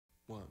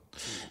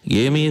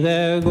Give me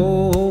that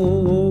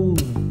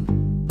gold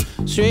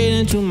straight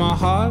into my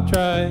hard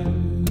drive.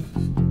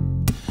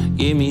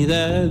 Give me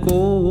that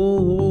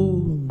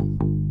gold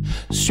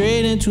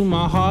straight into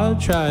my hard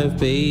drive,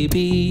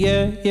 baby.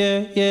 Yeah,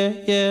 yeah, yeah,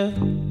 yeah.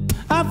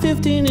 I'm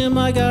 15 in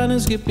my garden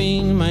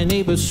skipping. My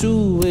neighbor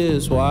Sue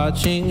is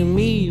watching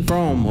me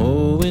from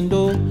her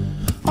window.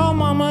 Oh,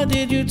 mama,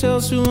 did you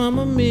tell Sue I'm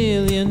a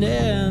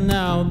millionaire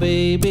now,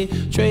 baby?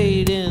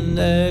 Trading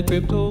that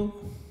crypto.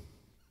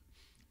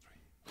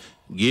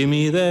 Give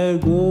me that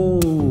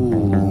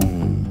gold.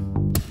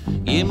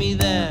 Give me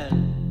that.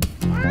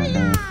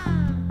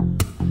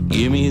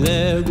 Give me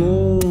that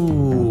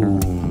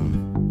gold.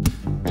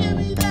 Give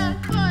me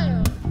that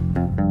fire.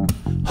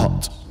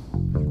 Hot.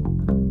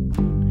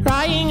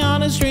 Crying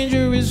on a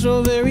stranger is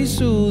so very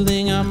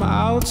soothing. I'm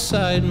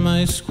outside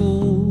my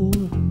school.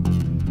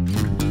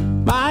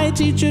 My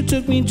teacher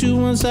took me to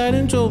one side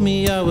and told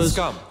me I was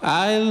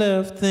I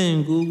left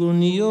then Google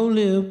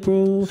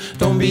neoliberal.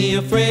 Don't be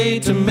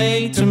afraid to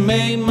make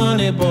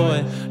money,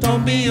 boy.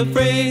 Don't be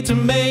afraid to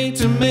make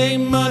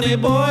money,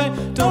 boy.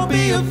 Don't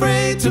be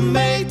afraid to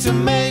make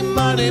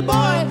money,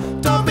 boy.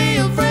 Don't be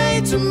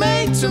afraid to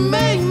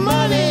make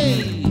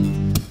money.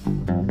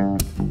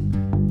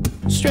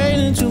 Straight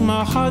into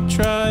my hard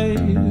drive.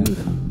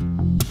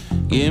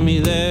 Give me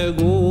that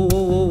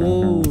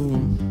gold.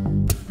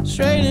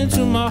 Straight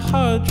into my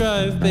hard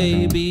drive,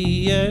 baby.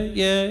 Yeah,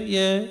 yeah,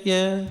 yeah,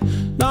 yeah.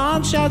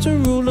 Non-shot a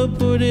ruler,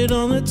 put it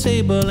on the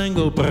table and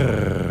go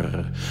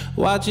brrr.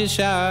 Watch it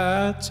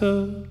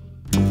shatter.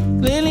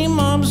 Clearly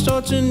mom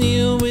starts to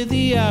kneel with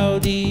the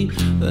Audi.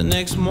 The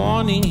next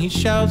morning he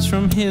shouts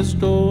from his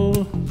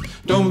door.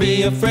 Don't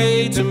be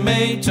afraid to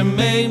make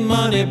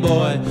money,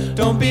 boy.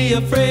 Don't be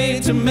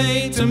afraid to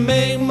make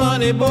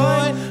money,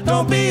 boy.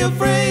 Don't be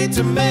afraid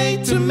to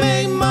make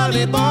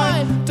money,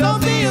 boy.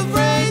 Don't be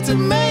afraid to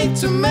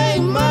make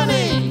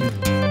money.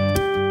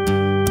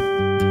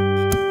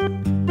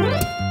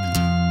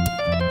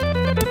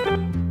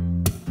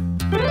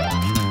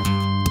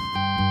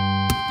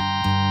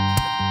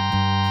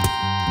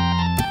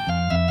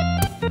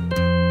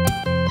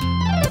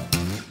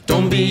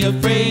 Don't be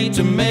afraid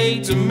to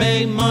make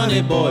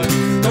money, boy.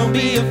 Don't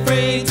be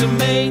afraid to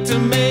make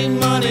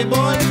money,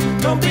 boy.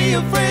 Don't be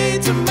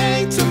afraid to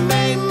make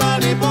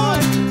money, boy.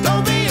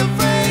 Don't be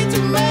afraid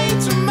to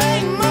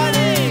make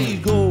money.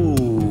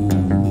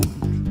 Gold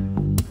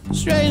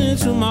straight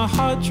into my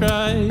hard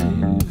drive.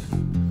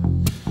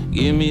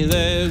 Give me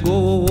that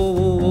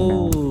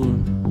gold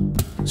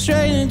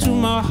straight into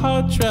my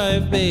hard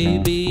drive,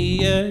 baby.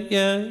 Yeah,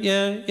 yeah,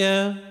 yeah,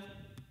 yeah.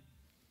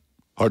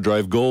 Hard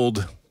drive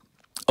gold.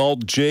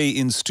 Alt J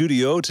in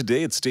studio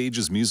today at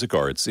Stages Music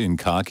Arts in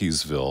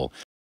Cockeysville.